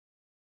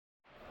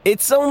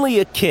It's only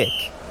a kick,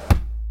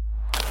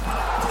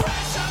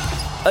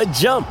 a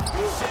jump,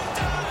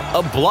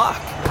 a block.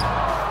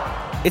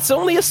 It's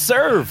only a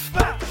serve.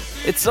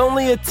 It's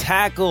only a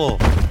tackle,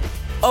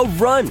 a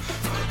run.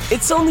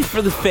 It's only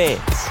for the fans.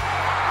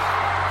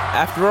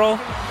 After all,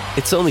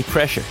 it's only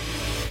pressure.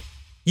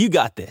 You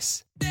got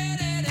this.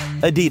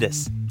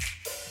 Adidas.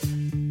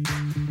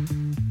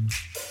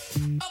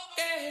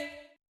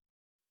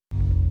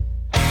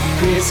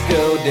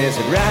 Crisco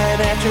Desert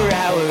Ryan after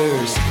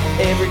hours.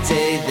 Every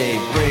day they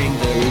bring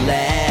the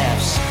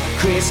laughs.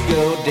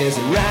 Crisco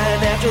Desert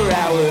Ryan after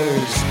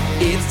hours.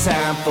 It's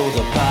time for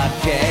the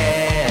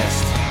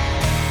podcast.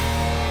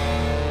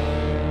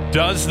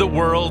 Does the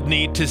world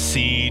need to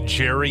see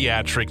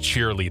geriatric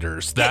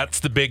cheerleaders? That's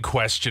the big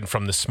question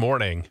from this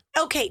morning.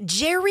 Okay,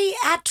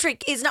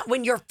 geriatric is not,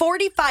 when you're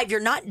 45,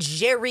 you're not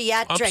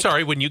geriatric. I'm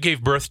sorry, when you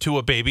gave birth to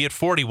a baby at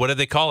 40, what did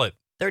they call it?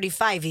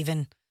 35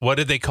 even. What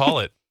did they call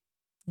it?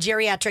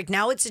 Geriatric.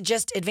 Now it's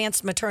just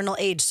advanced maternal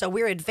age, so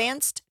we're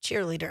advanced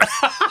cheerleaders.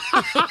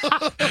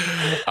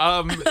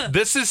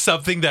 This is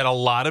something that a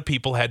lot of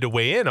people had to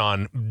weigh in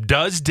on.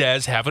 Does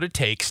Des have what it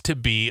takes to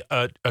be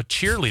a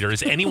cheerleader?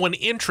 Is anyone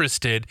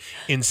interested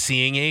in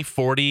seeing a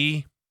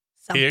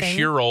 40-ish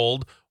year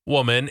old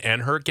woman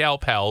and her gal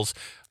pals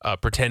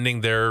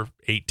pretending they're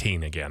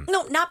 18 again?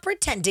 No, not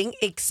pretending,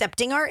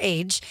 accepting our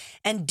age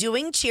and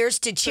doing cheers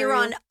to cheer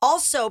on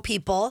also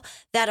people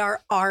that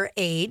are our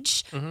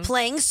age,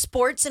 playing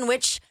sports in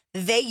which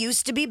they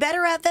used to be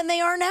better at than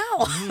they are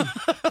now.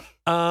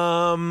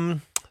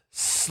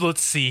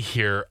 Let's see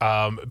here.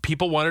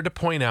 People wanted to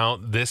point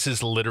out this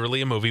is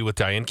literally a movie with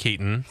Diane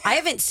Keaton. I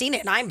haven't seen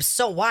it, and I'm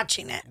so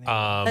watching it.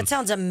 That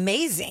sounds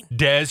amazing.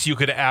 Des, you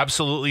could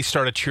absolutely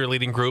start a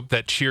cheerleading group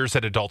that cheers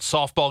at adult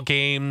softball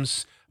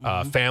games,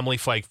 family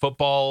flag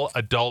football,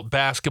 adult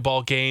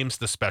basketball games,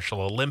 the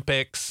Special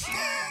Olympics.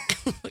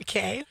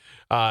 Okay.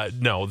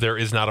 No, there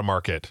is not a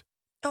market.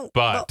 Oh,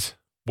 But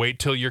wait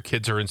till your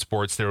kids are in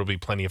sports. There will be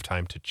plenty of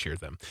time to cheer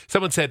them.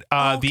 Someone said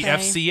the Okay.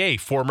 FCA,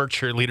 Former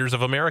Cheerleaders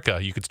of America.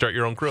 You could start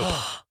your own group.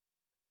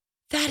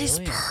 that is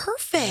Really?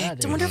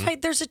 perfect. Yeah, I wonder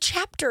if there's a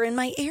chapter in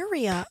my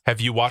area. Have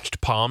you watched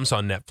Palms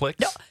on Netflix?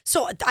 No,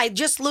 so I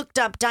just looked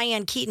up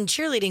Diane Keaton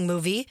cheerleading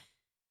movie,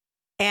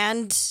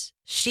 and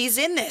she's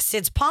in this.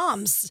 It's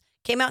Palms.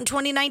 Came out in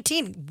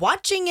 2019.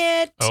 Watching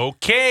it.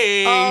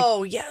 Okay.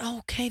 Oh, yeah.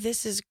 Okay,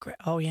 this is great.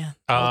 Oh, yeah.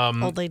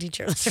 Old lady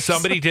cheerleaders.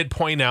 Somebody did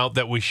point out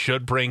that we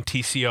should bring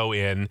TCO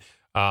in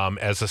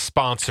as a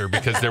sponsor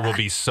because there will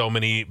be so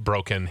many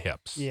broken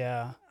hips.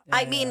 Yeah.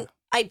 I mean,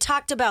 I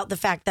talked about the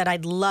fact that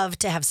I'd love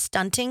to have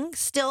stunting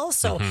still,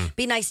 so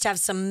be nice to have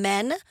some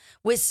men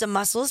with some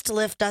muscles to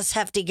lift us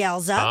hefty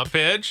gals up.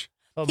 Pidge?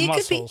 Of You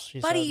muscles, could be, she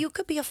buddy, said. you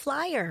could be a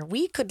flyer.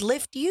 We could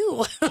lift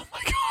you.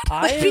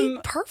 I That'd be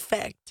am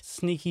perfect.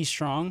 sneaky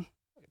strong.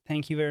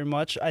 Thank you very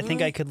much. I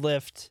think I could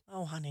lift.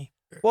 Oh, honey.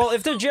 Well,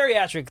 if they're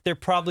geriatric, they're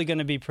probably going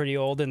to be pretty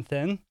old and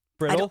thin, I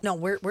brittle. don't know.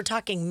 We're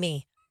talking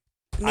me.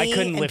 I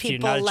couldn't and lift you.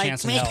 people Not a like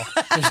chance me. in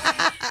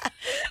hell.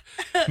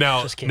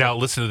 Now, Just kidding. now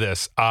listen to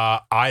this.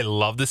 I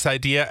love this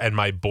idea, and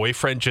my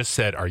boyfriend just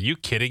said, "Are you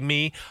kidding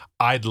me?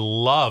 I'd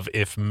love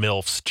if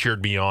MILFs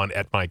cheered me on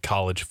at my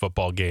college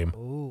football game."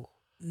 Ooh.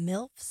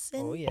 MILFs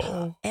and, Oh,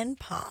 yeah. and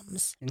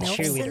palms. And MILFs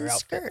cheerleader and outfits.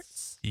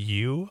 skirts.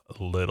 You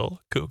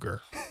little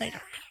cougar.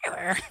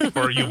 Or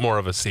are you more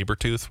of a saber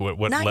tooth? What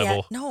Not level?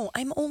 yet. No,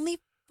 I'm only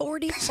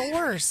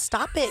 44.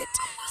 Stop it.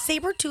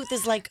 Sabretooth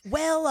is like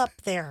well up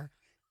there.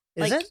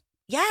 Is Like, it?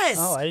 Yes.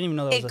 Oh, I didn't even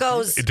know that It was a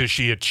goes. thing. Is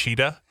she a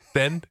cheetah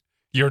then?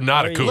 You're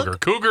not a Are you- cougar.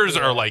 Look- Cougars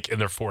are like in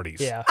their 40s.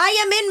 Yeah.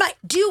 I am in my.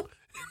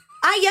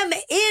 I am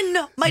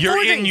in my You're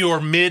 40s. in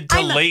your mid to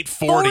I'm late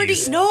 40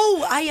 40s.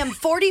 No, I am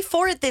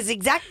 44 at this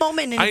exact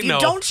moment. And I if know.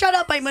 you don't shut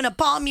up, I'm going to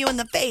palm you in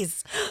the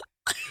face.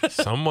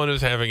 Someone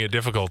is having a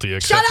difficulty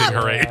accepting up!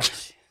 her age.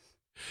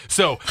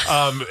 So,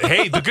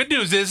 hey, the good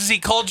news is he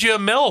called you a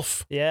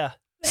MILF. Yeah.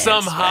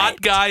 Some That's hot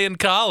right. guy in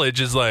college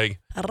is like,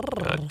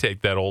 I'd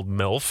take that old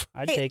MILF.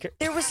 I'd Hey, take it.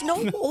 there was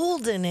no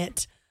old in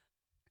it.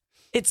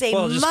 It's a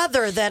Well, just-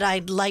 mother that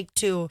I'd like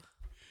to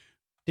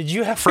Did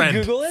you have Friend. to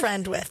Google it?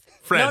 friend with.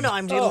 Friend. No,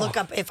 I'm going to Oh. look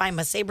up if I'm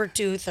a saber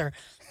tooth or.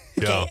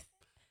 Yeah. Okay.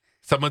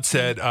 Someone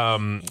said the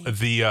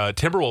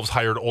Timberwolves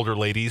hired older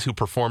ladies who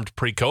performed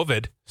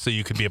pre-COVID, so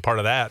you could be a part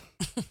of that.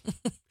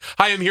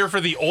 Hi, I'm here for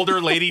the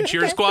older lady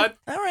cheer squad.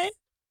 All right.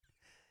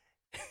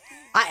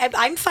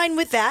 I'm fine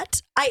with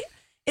that.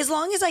 As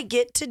long as I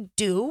get to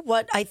do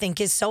what I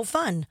think is so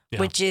fun, Yeah.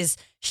 which is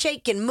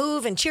shake and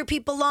move and cheer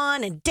people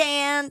on and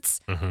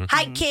dance,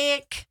 high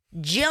kick,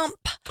 jump.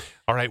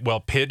 All right. Well,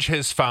 Pidge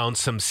has found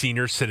some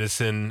senior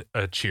citizen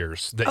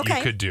cheers that you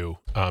Okay. could do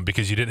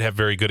because you didn't have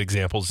very good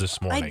examples this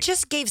morning. I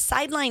just gave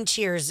sideline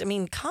cheers. I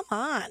mean, come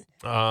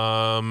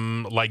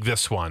on. Like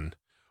this one.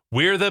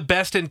 We're the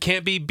best and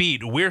can't be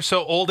beat. We're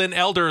so old and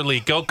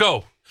elderly. Go,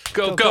 go.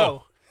 Go,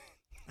 go.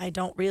 I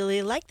don't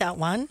really like that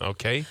one.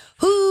 Okay.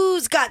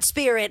 Who's got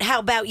spirit? How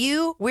about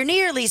you? We're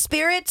nearly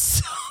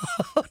spirits.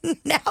 So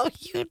now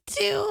you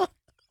do.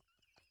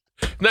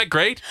 Isn't that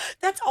great?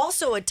 That's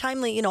also a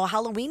timely,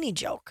 Halloweeny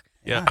joke.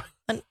 Yeah.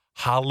 And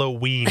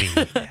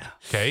Halloween-y.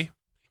 Okay?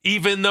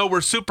 Even though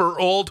we're super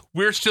old,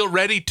 we're still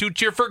ready to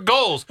cheer for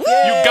goals. You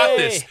got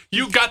this.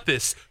 You got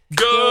this.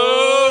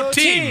 Go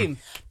team.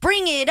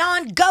 Bring it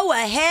on. Go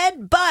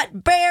ahead,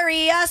 but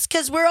bury us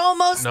because we're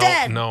almost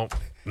dead. No.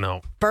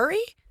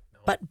 Bury?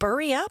 But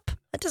bury up?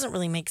 That doesn't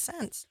really make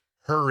sense.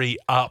 Hurry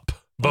up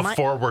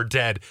before we're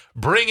dead.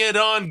 Bring it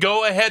on.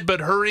 Go ahead, but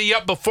hurry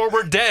up before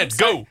we're dead.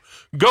 Go.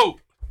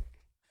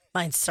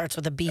 Mine starts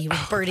with a B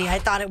with Birdie. I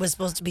thought it was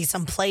supposed to be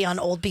some play on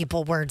old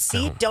people words.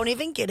 See, don't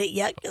even get it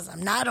yet because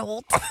I'm not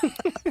old.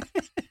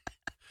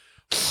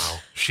 Wow.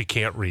 She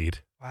can't read.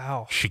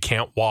 Wow. She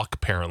can't walk,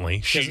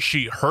 apparently.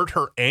 She hurt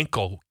her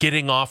ankle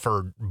getting off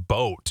her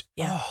boat.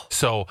 Yeah.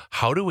 So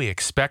how do we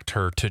expect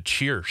her to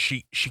cheer?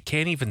 She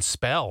can't even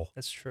spell.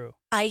 That's true.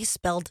 I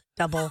spelled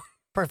double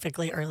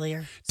perfectly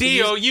earlier.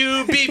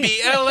 DOUBBLA.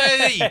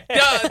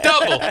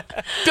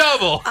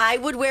 Double. I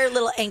would wear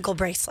little ankle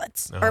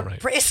bracelets. Right.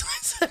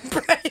 Bracelets.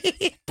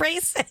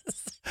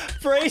 Braces.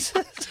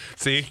 Braces.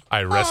 See,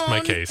 I rest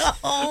my case. No.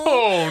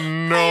 Oh,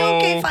 no.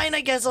 Okay, fine.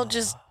 I guess I'll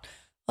just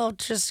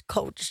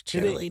coach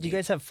cheerleading. Do you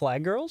guys have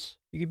flag girls?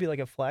 You could be like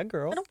a flag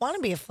girl. I don't want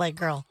to be a flag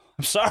girl.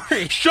 I'm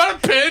sorry. Shut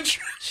up, Pidge.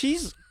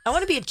 I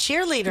want to be a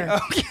cheerleader.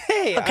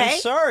 Okay. Okay? I'm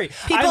sorry.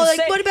 People are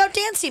like, what about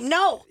dance team?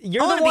 No.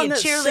 You're I the want one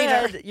to be a that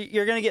cheerleader. said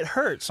you're going to get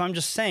hurt. So I'm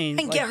just saying.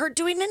 I can get hurt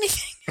doing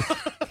anything.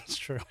 That's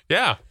true.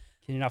 Yeah.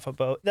 Getting off a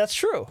boat. That's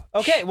true.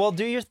 Okay. Well,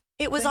 do your.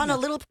 It was on a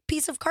little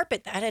piece of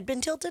carpet that had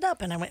been tilted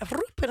up, and I went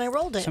whoop, and I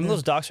rolled it. Some of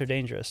those docks are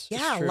dangerous. It's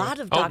Yeah, a true. lot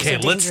of dogs Okay, are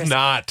dangerous. let's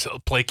not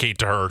placate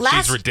to her.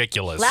 Last- She's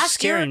ridiculous. Last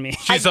Scaring year, me.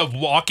 She's a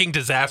walking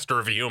disaster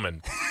of a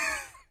human.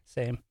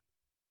 Same.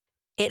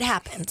 it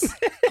happens.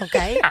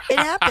 Okay, it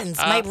happens.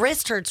 My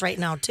wrist hurts right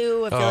now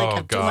too. I feel like I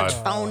have too much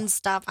God. phone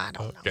stuff. I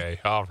don't know. Okay,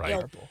 all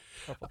right.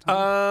 Purple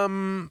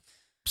tongue.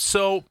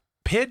 So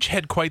Pidge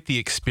had quite the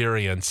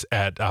experience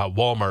at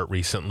Walmart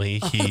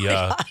recently.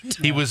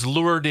 He was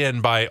lured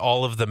in by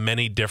all of the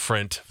many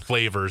different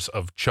flavors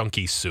of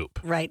chunky soup.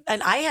 Right,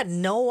 and I had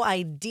no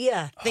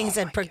idea things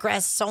had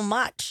progressed so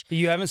much.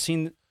 You haven't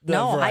seen the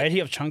No, variety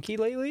of chunky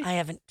lately? I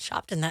haven't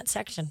shopped in that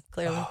section.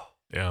 Clearly,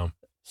 Yeah.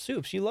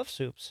 Soups. You love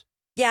soups.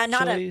 yeah,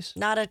 chilies.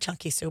 not a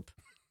chunky soup.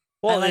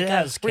 Well, like it a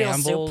has real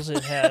soup. Campbell's.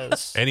 It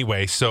has.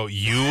 Anyway, so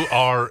you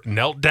are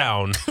knelt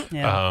down,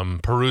 Yeah.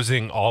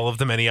 perusing all of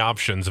the many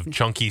options of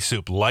chunky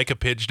soup, like a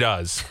Pidge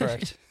does.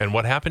 Correct. And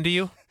what happened to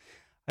you?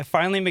 I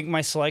finally make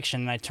my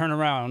selection and I turn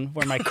around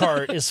where my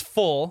cart is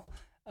full.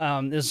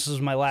 This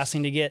was my last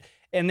thing to get.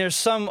 And there's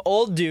some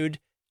old dude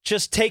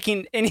just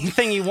taking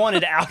anything he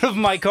wanted out of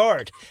my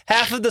cart.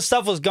 Half of the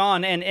stuff was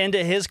gone and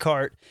into his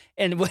cart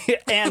and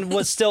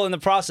was still in the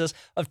process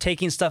of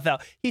taking stuff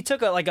out. He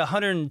took like a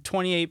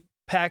 128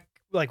 pack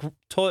like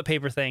toilet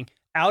paper thing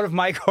out of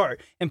my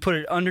cart and put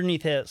it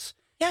underneath his.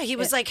 Yeah, he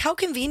was like, "How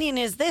convenient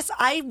is this?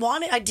 I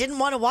didn't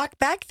want to walk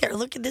back there.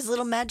 Look at this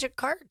little magic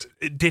cart."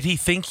 Did he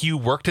think you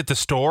worked at the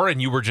store and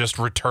you were just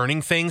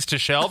returning things to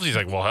shelves? He's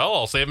like, well, hell,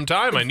 I'll save him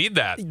time. I need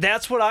that.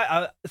 That's what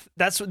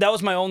that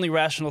was my only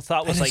rational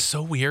thought was That is like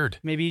so weird.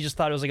 maybe he just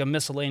thought it was like a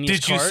miscellaneous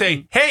Did you cart say,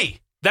 and- hey,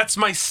 that's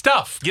my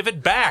stuff. Give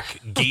it back,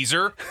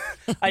 geezer.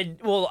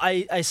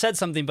 I said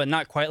something, but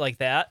not quite like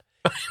that.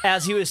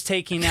 As he was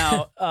taking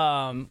out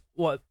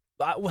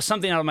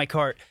something out of my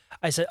cart,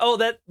 I said, "Oh,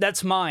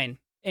 that's mine,"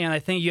 and I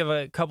think you have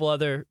a couple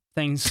other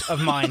things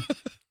of mine.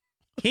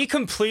 He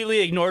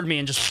completely ignored me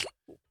and just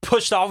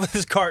pushed off with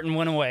his cart and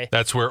went away.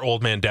 That's where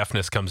old man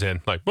deafness comes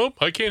in. Like, well,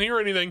 I can't hear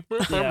anything.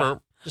 Yeah.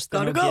 Just the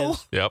Gotta no go.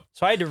 gives. Yep.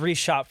 So I had to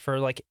reshop for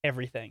like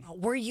everything.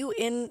 Were you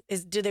in?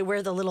 Do they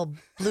wear the little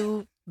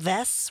blue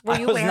vests? Were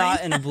you I was wearing?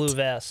 not in a blue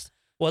vest.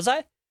 Was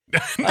I?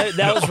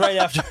 That was right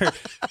after.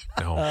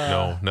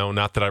 No,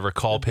 not that I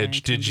recall.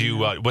 Pidge, did you?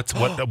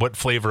 What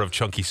flavor of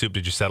chunky soup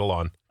did you settle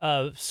on?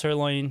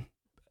 Sirloin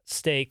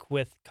steak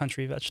with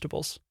country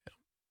vegetables.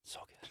 So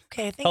good.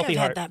 Okay, I think Healthy I've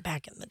heart. had that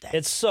back in the day.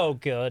 It's so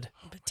good.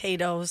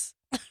 Potatoes.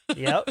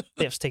 Yep.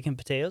 They have steak and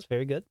potatoes.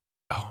 Very good.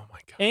 Oh my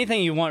god,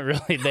 Anything you want,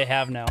 really, they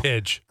have now.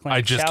 Pidge, Clam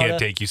I just chowder. can't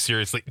take you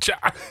seriously.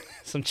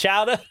 Some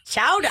chowder.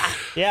 Chowder.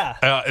 Yeah.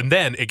 And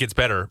then it gets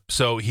better.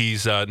 So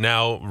he's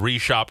now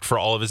reshopped for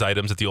all of his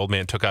items that the old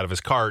man took out of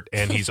his cart,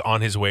 and he's on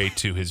his way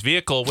to his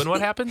vehicle. When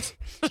what happens?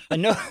 I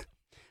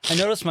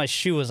noticed my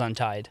shoe was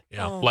untied.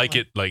 Yeah, Oh, like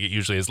it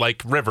usually is.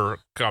 Like River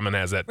common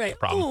has that Right.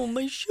 problem. Oh,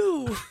 my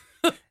shoe.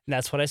 And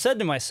that's what I said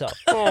to myself.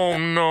 Oh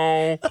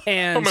no!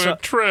 And I'm gonna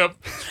trip.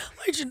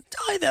 I should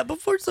tie that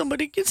before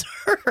somebody gets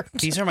hurt.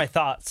 these are my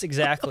thoughts,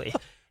 exactly.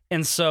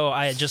 And so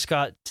I had just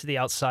got to the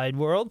outside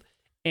world,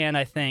 and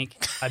I think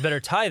I better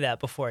tie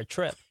that before I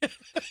trip. And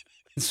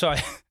so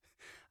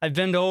I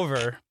bend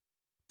over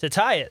to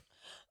tie it,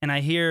 and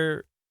I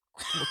hear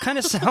what kind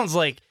of sounds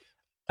like,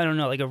 I don't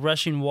know, like a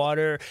rushing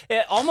water.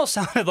 It almost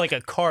sounded like a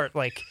cart,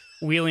 like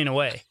wheeling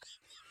away.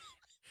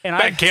 And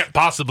That can't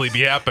possibly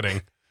be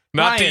happening.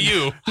 Not to Ryan.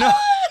 you. No,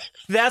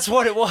 that's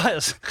what it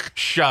was.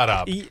 Shut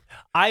up.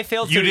 I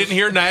failed You to. didn't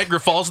hear Niagara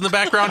Falls in the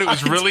background? It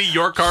was really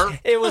your cart?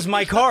 It was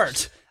my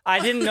cart.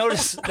 I didn't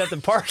notice that the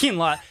parking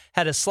lot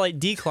had a slight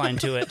decline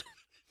to it.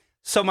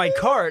 So my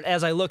cart,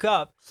 as I look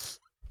up,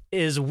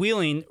 is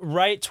wheeling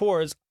right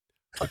towards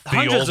The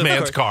hundreds old of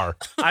man's cars.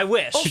 car. I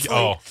wish.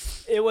 Oh,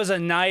 It was a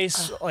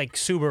nice like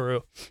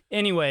Subaru.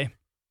 Anyway,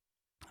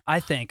 I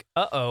think,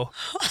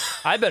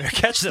 I better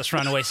catch this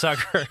runaway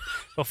sucker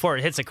before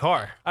it hits a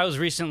car. I was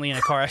recently in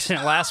a car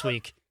accident last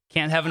week.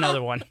 Can't have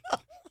another one.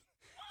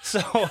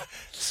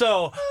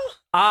 So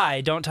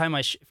I don't tie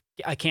my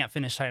I can't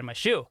finish tying my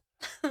shoe.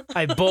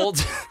 I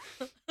bolt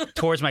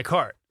towards my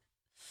cart.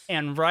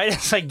 And right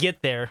as I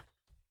get there,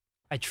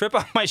 I trip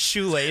on my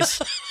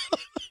shoelace,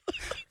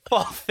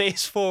 fall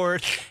face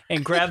forward,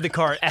 and grab the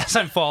cart as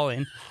I'm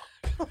falling.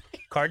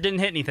 Cart didn't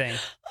hit anything.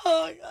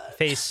 Oh my God.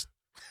 Face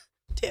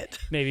Did.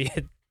 maybe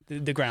hit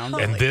the ground.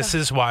 and this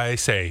is why I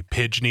say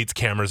Pidge needs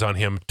cameras on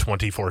him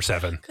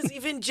 24/7. Because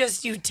even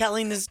just you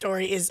telling the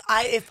story is,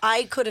 if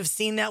I could have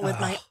seen that with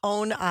my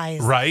own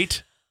eyes.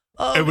 Right?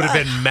 Oh, It would have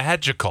God. been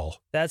magical.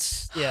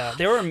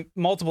 There were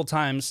multiple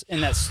times in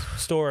that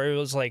store. It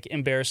was like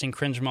embarrassing,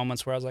 cringe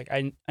moments where I was like,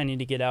 I need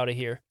to get out of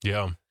here.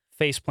 Yeah.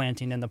 Face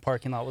planting in the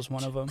parking lot was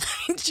one of them.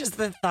 It's just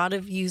the thought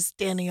of you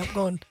standing up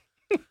going,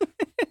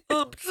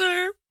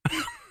 sir,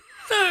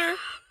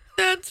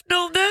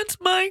 that's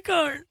my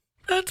card.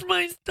 That's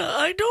my stuff.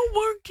 I don't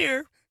work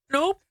here.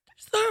 Nope,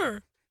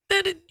 sir.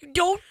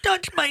 Don't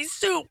touch my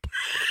soup.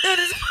 That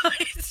is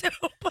my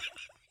soup.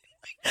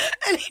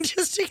 And he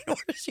just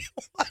ignores you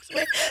and walks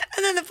away.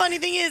 And then the funny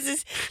thing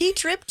is he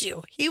tripped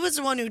you. He was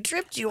the one who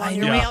tripped you on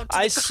your way out to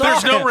I the saw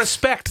There's no it.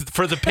 respect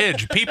for the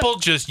Pidge. People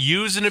just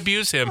use and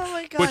abuse him, Oh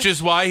my gosh. which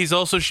is why he's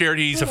also shared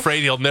he's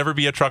afraid he'll never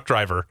be a truck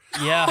driver.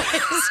 Yeah.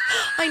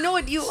 I know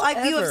it. You have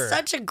Ever.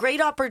 such a great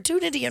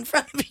opportunity in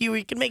front of you.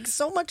 You can make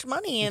so much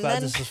money, I'm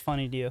glad this is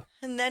funny to you.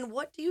 and then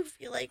what do you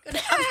feel like could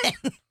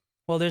happen?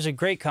 Well, there's a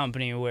great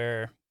company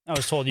where I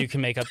was told you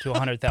can make up to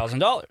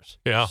 $100,000.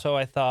 Yeah. So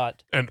I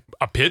thought And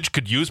a Pidge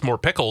could use more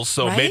pickles,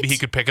 so Right? maybe he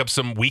could pick up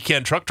some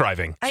weekend truck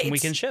driving. some It's-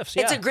 weekend shifts.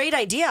 It's Yeah. a great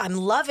idea. I'm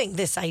loving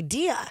this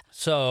idea.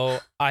 So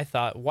I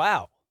thought,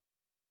 wow,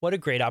 what a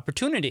great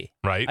opportunity.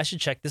 Right? I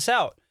should check this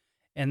out.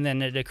 And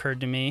then it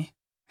occurred to me,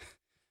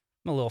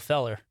 I'm a little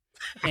feller.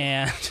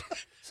 And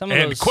some of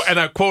And, those, and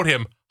I quote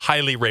him,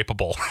 highly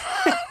rapeable.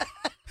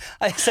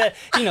 I said,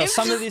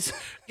 some of these,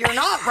 You're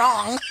not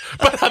wrong.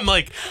 But I'm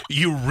like,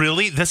 you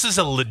really? This is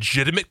a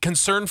legitimate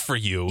concern for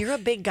you. You're a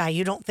big guy.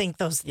 You don't think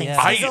those things.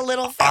 Yeah. He's a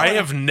little fella. I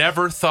have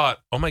never thought,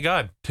 oh my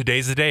God,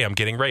 today's the day I'm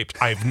getting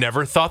raped. I've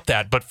never thought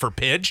that. But for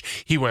Pidge,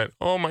 he went,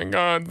 oh my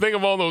God, think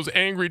of all those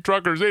angry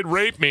truckers. They'd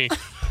rape me.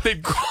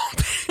 They'd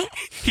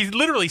He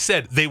literally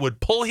said they would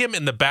pull him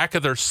in the back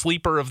of their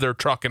sleeper of their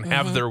truck and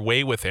have their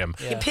way with him.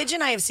 Yeah. Pidge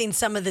and I have seen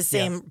some of the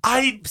same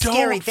I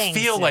scary don't things.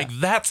 feel like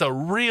that's a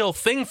real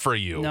thing for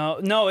you.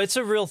 no, it's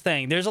a real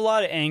thing. There's a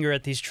lot of anger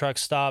at these truck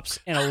stops,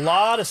 and a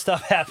lot of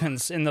stuff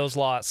happens in those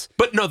lots.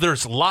 But no,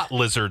 there's lot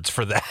lizards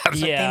for that.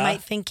 Yeah. They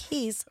might think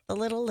he's a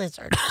little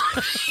lizard.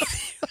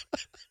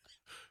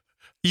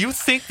 You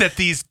think that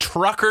these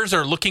truckers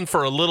are looking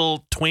for a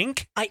little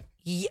twink?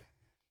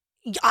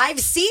 I've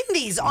seen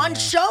these on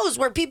shows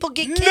where people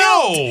get killed.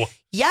 No!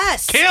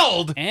 Yes.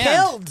 Killed? And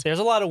Killed. there's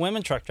a lot of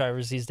women truck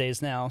drivers these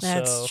days now.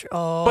 That's so true.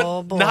 Oh,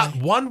 But boy. not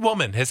one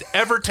woman has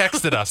ever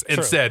texted us and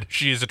True. said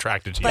she is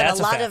attracted to you. But That's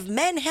a a lot fact. of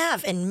men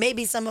have, and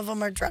maybe some of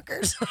them are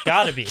truckers.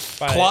 gotta be.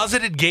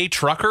 Closeted gay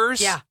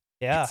truckers? Yeah.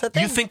 Yeah. It's a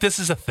thing. You think this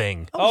is a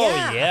thing? Oh,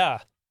 yeah. yeah.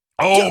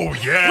 Oh,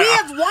 yeah. We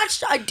have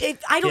watched, I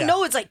don't Yeah.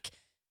 know, it's like,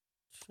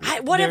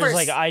 whatever. There's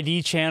like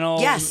ID channel,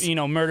 Yes.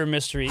 murder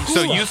mystery.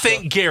 So stuff. you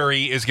think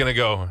Gary is going to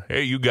go,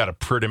 hey, you got a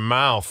pretty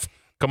mouth.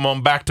 Come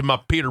on back to my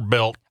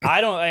Peterbilt.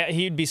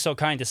 He'd be so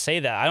kind to say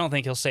that. I don't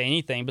think he'll say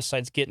anything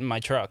besides get in my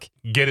truck.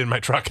 Get in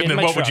my truck. Get And in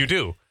then my what would truck. you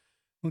do?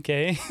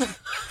 Okay.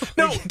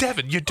 No,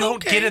 Devin, you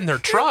don't get in their Your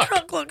truck.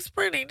 truck looks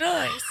pretty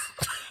nice.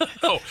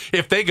 No,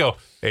 if they go,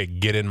 hey,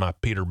 get in my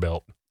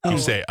Peterbilt, Oh. you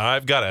say,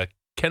 I've got a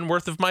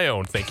Kenworth of my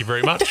own. Thank you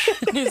very much.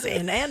 He's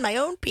saying, and my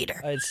own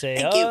Peter. I'd say,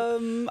 Thank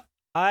you.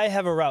 I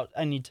have a route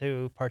I need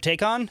to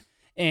partake on,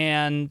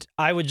 and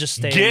I would just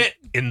stay. Get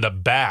in the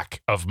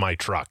back of my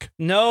truck.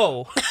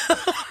 No.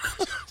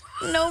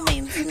 No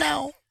means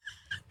no.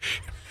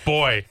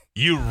 Boy,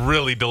 you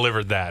really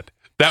delivered that.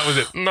 That was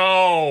it.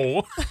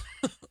 No.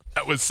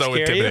 That was so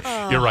Scare you?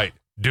 intimidating. You're right.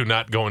 Do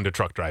not go into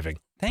truck driving.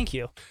 Thank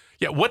you.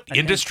 Yeah, what I think-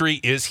 industry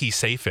is he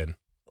safe in?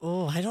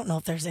 Oh, I don't know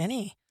if there's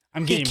any.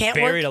 I'm He getting can't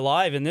buried work-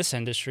 alive in this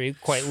industry,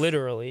 quite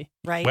literally.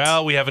 Right.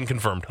 Well, we haven't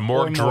confirmed.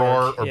 Morgue Or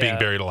drawer morgue, or being yeah.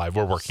 buried alive.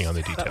 We're working on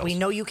the details. but we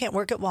know you can't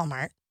work at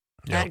Walmart.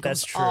 Yeah. That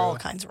goes That's true. all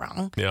kinds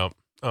wrong. Yeah.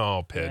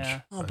 Oh, Pidge.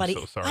 Yeah. Oh, I'm buddy.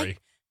 so sorry.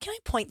 Can I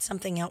point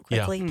something out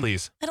Yeah, quickly?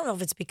 please. I don't know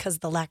if it's because of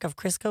the lack of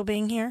Crisco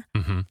being here,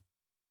 Mm-hmm.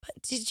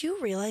 but did you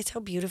realize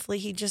how beautifully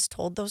he just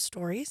told those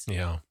stories?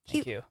 Yeah.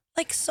 Thank you.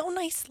 Like so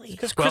nicely.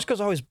 Because Well-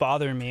 Crisco's always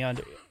bothering me.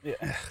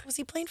 Was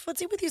he playing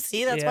footsie with you?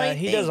 See, that's why yeah,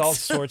 he does all thinks.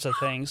 sorts of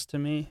things to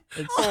me.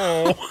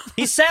 Oh.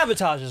 He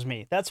sabotages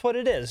me. That's what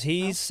it is.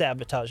 He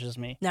sabotages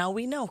me. Now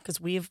we know because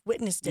we have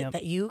witnessed it Yep.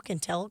 that you can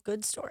tell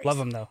good stories. Love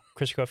him though,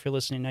 Crisco. If you're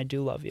listening, I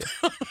do love you.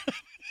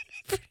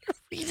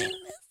 Reading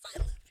this,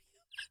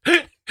 I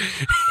love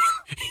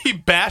He he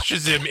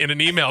bashes him in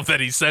an email that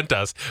he sent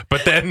us,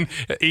 but then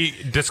he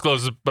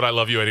discloses, but I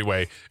love you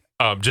anyway,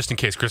 just in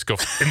case Crisco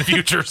in the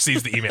future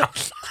sees the email.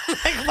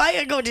 Like, why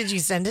I go, did you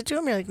send it to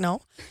him? You're like,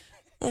 no.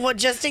 Well,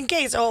 just in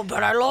case. Oh,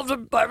 but I love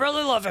him. I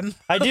really love him.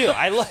 I do.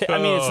 I mean,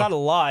 it's not a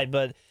lie,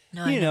 but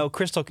you know,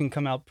 Crystal can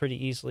come out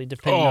pretty easily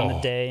depending on the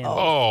day.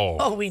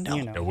 And, we know.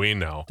 You know. We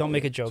know. Don't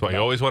make a joke. So I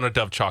always want a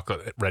Dove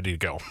chocolate ready to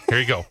go. Here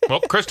you go. Well,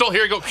 Crystal,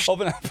 here you go.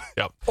 Open up.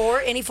 Yep. Or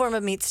any form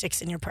of meat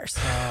sticks in your purse.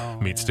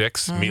 Meat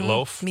sticks,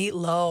 meatloaf.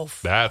 Meatloaf.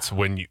 That's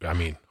when you. I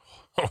mean,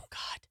 God.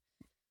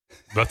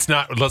 Let's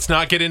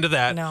not get into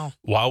that. No.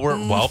 While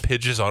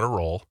Pidge is on a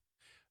roll,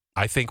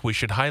 I think we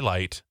should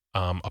highlight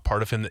a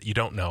part of him that you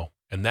don't know.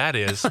 And that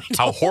is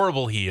how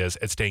horrible he is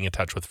at staying in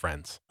touch with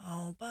friends.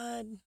 Oh,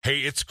 bud. Hey,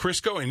 it's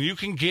Crisco, and you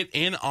can get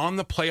in on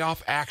the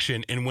playoff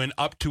action and win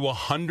up to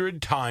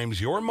 100 times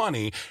your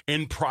money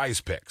in Prize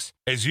Picks.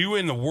 As you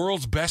and the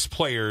world's best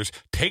players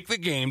take the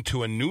game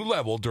to a new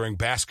level during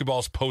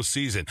basketball's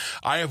postseason.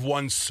 I have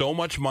won so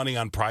much money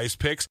on Prize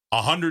Picks,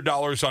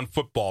 $100 on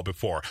football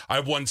before.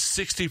 I've won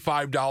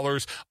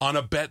 $65 on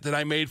a bet that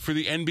I made for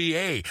the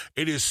NBA.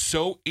 It is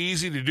so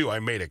easy to do. I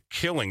made a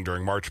killing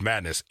during March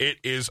Madness. It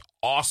is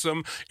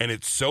awesome, and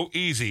it's so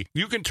easy.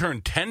 You can turn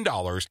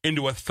 $10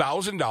 into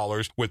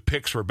 $1,000 with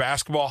picks for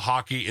basketball,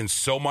 hockey, and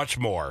so much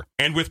more.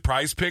 And with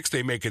Prize Picks,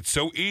 they make it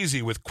so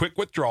easy with quick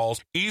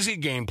withdrawals, easy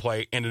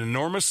gameplay, and an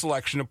enormous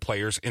selection of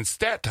players and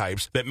stat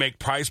types that make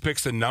Prize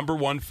Picks the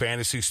 #1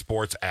 fantasy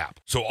sports app.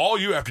 So all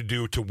you have to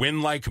do to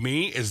win like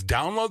me is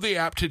download the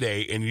app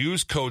today and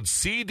use code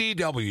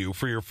CDW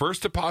for your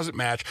first deposit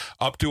match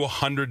up to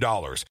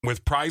 $100.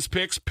 With Prize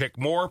Picks, pick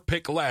more,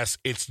 pick less.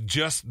 It's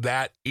just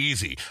that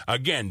easy.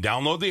 Again,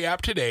 download the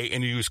app today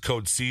and use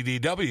code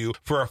CDW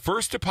for a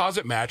first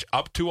deposit match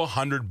up to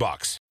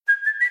 $100.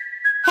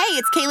 Hey,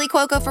 it's Kaylee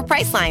Cuoco for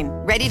Priceline.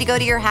 Ready to go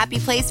to your happy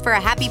place for a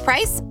happy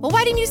price? Well,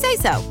 why didn't you say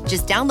so?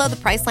 Just download the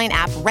Priceline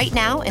app right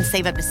now and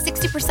save up to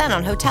 60%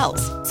 on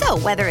hotels. So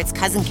whether it's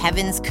Cousin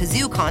Kevin's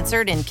Kazoo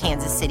Concert in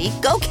Kansas City,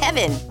 go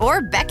Kevin,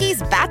 or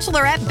Becky's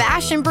Bachelorette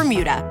Bash in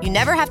Bermuda, you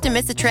never have to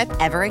miss a trip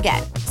ever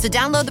again. So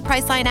download the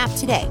Priceline app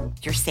today.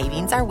 Your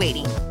savings are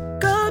waiting.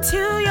 Go to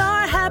your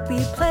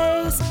happy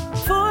place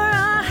for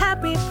a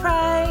happy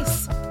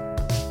price.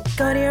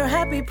 Go to your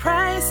happy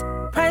price,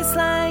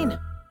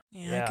 Priceline.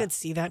 Yeah, I could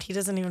see that. He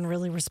doesn't even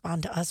really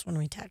respond to us when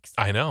we text.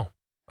 I know.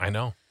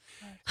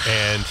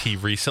 And he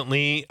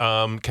recently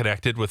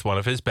connected with one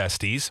of his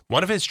besties,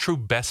 one of his true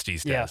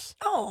besties, Des. Yes.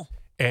 Oh.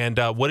 And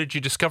what did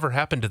you discover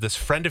happened to this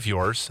friend of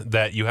yours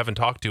that you haven't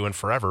talked to in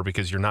forever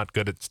because you're not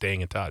good at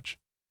staying in touch?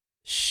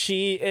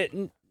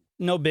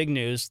 No big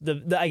news.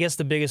 I guess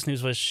the biggest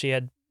news was she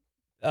had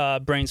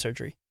brain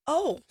surgery.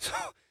 Oh.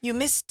 You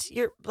missed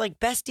your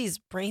bestie's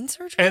brain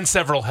surgery? And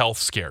several health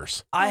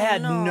scares. I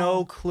had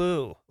no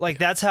clue. Like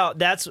that's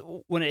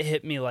when it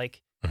hit me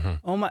like,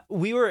 oh my,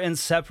 we were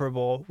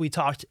inseparable. We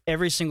talked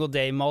every single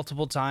day,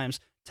 multiple times,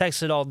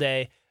 texted all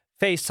day,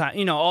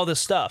 FaceTime, all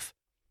this stuff.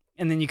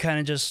 And then you kind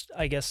of just,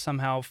 I guess,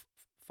 somehow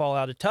fall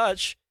out of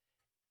touch.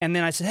 And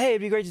then I said, hey,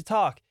 it'd be great to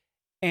talk.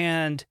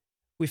 And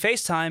we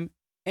FaceTime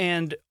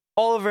and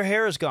all of her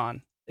hair is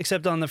gone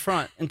except on the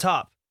front and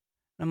top.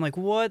 And I'm like,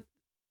 what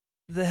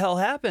the hell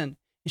happened?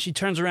 And she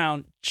turns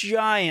around,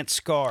 giant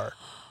scar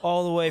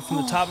all the way from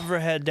the top of her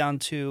head down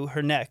to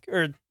her neck,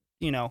 or,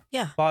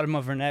 bottom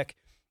of her neck.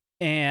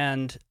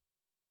 And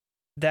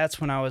that's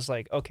when I was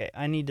like, okay,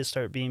 I need to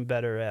start being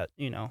better at,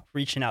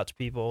 reaching out to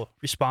people,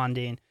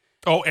 responding.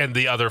 Oh, and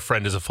the other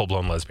friend is a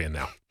full-blown lesbian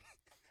now.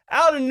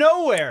 Out of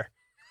nowhere.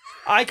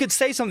 I could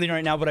say something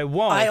right now, but I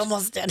won't. I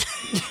almost did.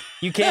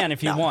 You can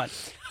if you want.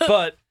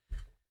 But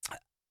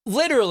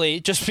literally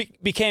just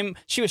became,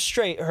 she was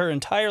straight her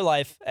entire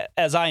life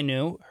as I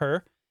knew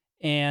her.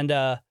 And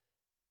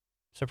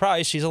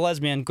surprise, she's a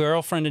lesbian,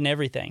 girlfriend and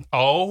everything.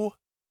 Oh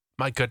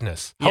my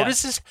goodness. Yeah.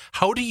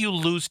 How do you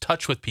lose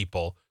touch with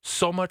people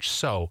so much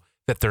so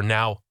that they're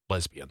now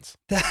lesbians?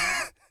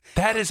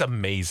 That is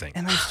amazing.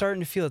 And I'm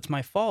starting to feel it's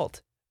my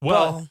fault.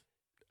 Well,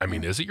 I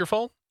mean, is it your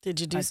fault? Did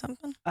you do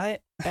something bad?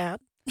 bad?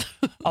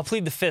 I'll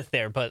plead the fifth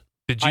there, but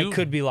Did you? I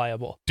could be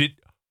liable. Did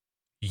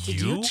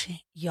you?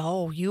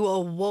 You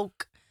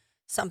awoke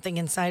something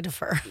inside of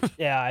her.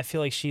 Yeah, I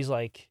feel like she's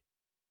like,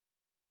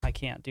 I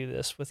can't do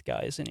this with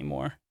guys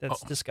anymore.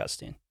 That's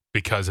disgusting.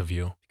 Because of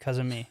you. Because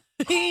of me.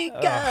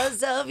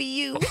 Because of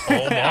you.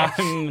 Oh my.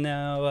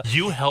 No.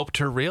 You helped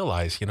her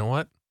realize, you know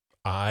what?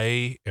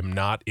 I am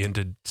not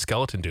into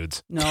skeleton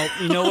dudes. No,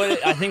 you know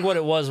what? I think what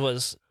it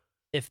was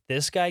if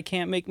this guy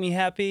can't make me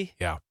happy,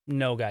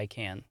 no guy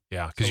can.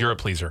 Yeah, because you're a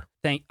pleaser.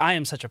 I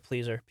am such a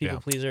pleaser,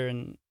 people pleaser,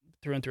 and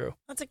through and through.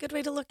 That's a good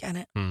way to look at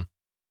it.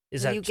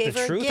 Is So that you the gave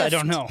her a truth? I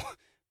don't gift. know.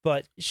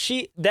 But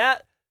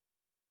that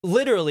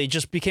literally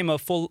just became a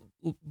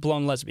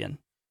full-blown lesbian.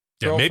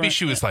 Yeah, maybe Girlfriend-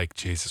 she was like,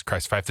 Jesus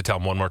Christ, if I have to tell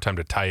him one more time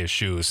to tie his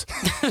shoes.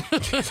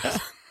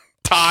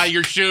 Tie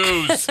your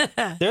shoes.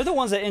 They're the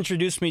ones that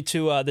introduced me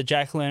to the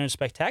Jack-O-Lantern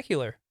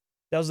Spectacular.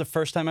 That was the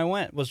first time I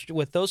went, was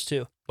with those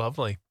two.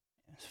 Lovely.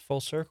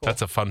 Full circle.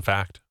 That's a fun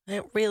fact.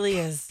 It really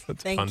is.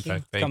 That's Thank a fun you.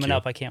 fact. Thank Coming you.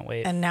 up. I can't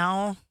wait. And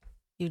now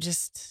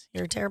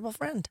You're a terrible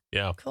friend.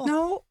 Yeah. Cool.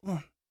 No.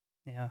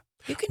 Yeah.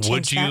 You can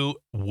change that.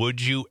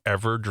 Would you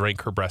ever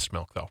drink her breast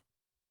milk though?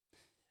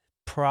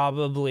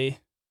 Probably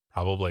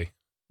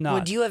not.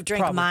 Would you have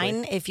drank Probably.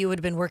 mine if you would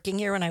have been working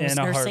here when I was in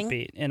a nursing?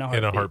 heartbeat? In a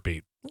In a heartbeat.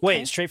 heartbeat.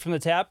 Wait, straight from the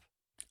tap?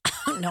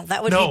 No,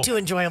 that would No. be too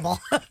enjoyable.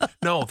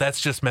 No, that's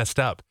just messed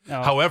up.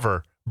 Oh.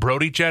 However,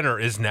 Brody Jenner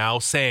is now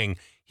saying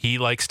he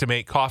likes to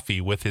make coffee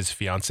with his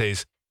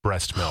fiance's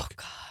breast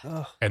milk.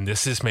 Ugh. And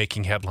this is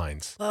making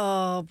headlines.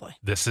 Oh, boy.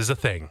 This is a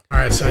thing. All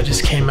right, so I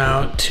just came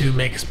out to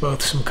make us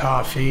both some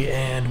coffee,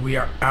 and we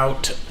are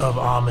out of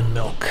almond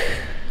milk.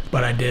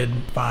 But I did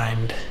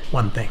find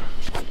one thing.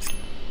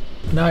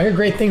 Now, I hear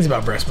great things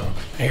about breast milk.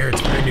 I hear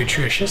it's very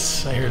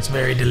nutritious. I hear it's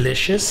very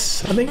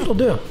delicious. I think it'll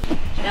do.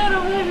 Yeah,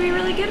 it'll probably be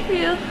really good for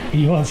you.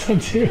 You want some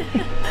too?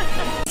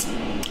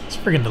 It's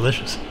freaking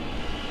delicious.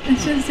 It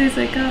just tastes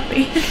like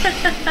coffee.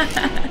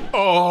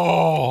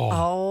 Oh.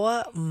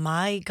 Oh,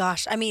 my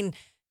gosh. I mean,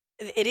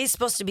 it is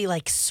supposed to be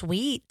like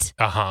sweet.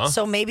 Uh-huh.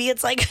 So maybe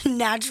it's like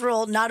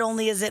natural. Not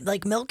only is it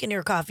like milk in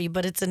your coffee,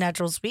 but it's a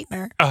natural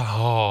sweetener.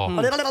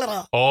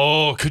 Oh.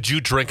 Oh, could you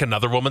drink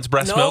another woman's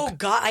breast No, milk?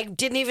 God, I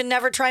didn't even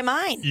never try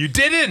mine. You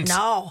didn't?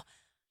 No.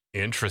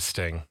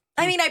 Interesting.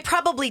 I mean, I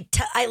probably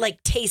I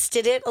like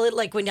tasted it a little,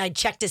 like when I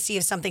checked to see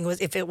if something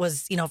was, if it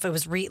was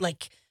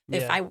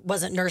if I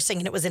wasn't nursing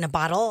and it was in a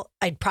bottle,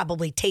 I'd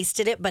probably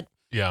tasted it, but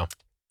Yeah.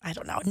 I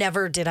don't know.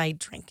 Never did I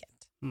drink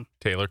it.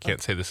 Taylor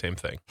can't say the same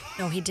thing.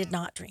 No, he did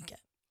not drink it.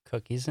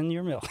 Cookies in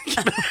your milk.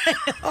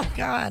 Oh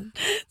God,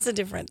 it's a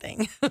different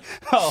thing.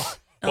 Oh.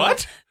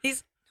 What?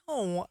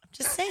 I'm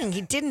just saying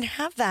he didn't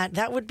have that.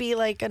 That would be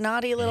like a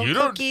naughty little You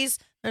don't- cookies.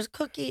 There's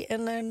cookie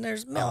and then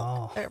there's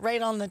milk Oh.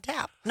 right on the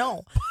tap.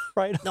 No,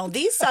 Right. no,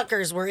 these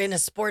suckers were in a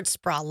sports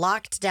bra,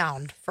 locked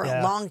down for a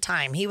Yeah. long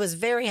time. He was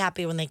very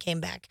happy when they came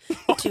back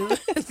to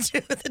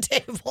the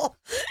table.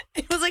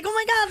 He was like, "Oh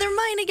my God, they're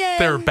mine again."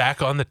 They're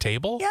back on the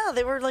table? Yeah,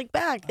 they were like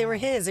back. They were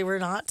his. They were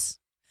not.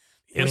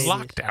 In was-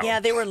 lockdown. Yeah,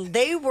 they were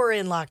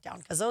in lockdown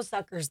because those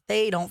suckers,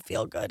 they don't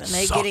feel good and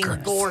they getting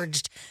Suckers.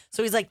 gorged.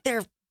 So he's like,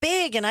 they're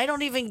big and I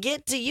don't even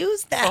get to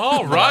use that.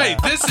 All right.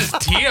 This is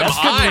TMI.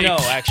 That's good to know,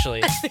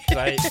 actually. 'Cause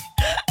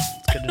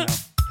it's good to know.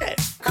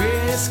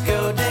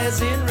 Crisco,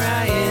 Des, and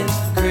Ryan.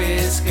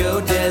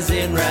 Crisco, Des,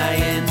 and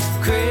Ryan.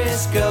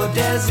 Crisco,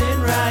 Des,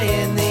 and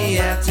Ryan. The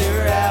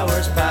After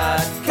Hours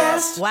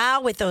Podcast.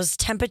 Wow, with those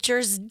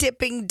temperatures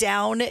dipping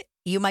down,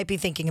 you might be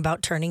thinking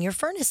about turning your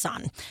furnace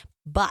on.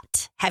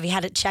 But have you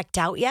had it checked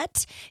out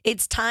yet?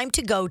 It's time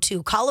to go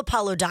to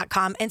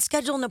callapollo.com and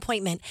schedule an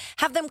appointment.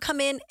 Have them come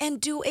in and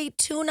do a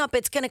tune-up.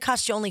 It's going to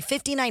cost you only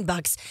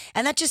 $59,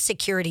 and that's just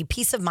security,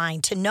 peace of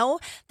mind to know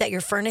that your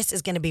furnace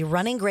is going to be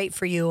running great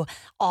for you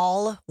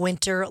all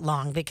winter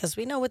long, because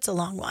we know it's a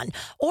long one.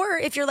 Or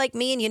if you're like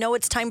me and you know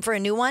it's time for a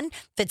new one,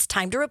 if it's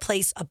time to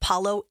replace,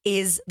 Apollo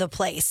is the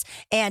place.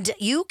 And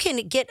you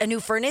can get a new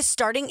furnace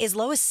starting as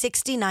low as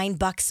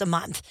 $69 a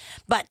month.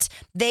 But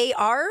they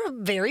are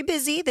very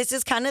busy. This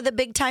is kind of the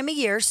big time of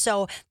year,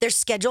 so their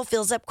schedule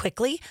fills up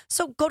quickly.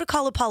 So go to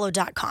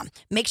callapollo.com.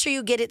 Make sure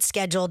you get it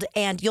scheduled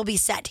and you'll be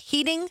set.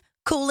 Heating,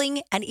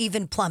 cooling, and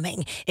even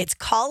plumbing. It's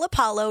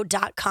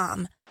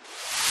callapollo.com.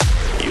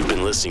 You've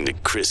been listening to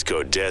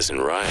Crisco, Des, and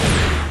Ryan.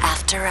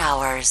 After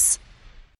Hours.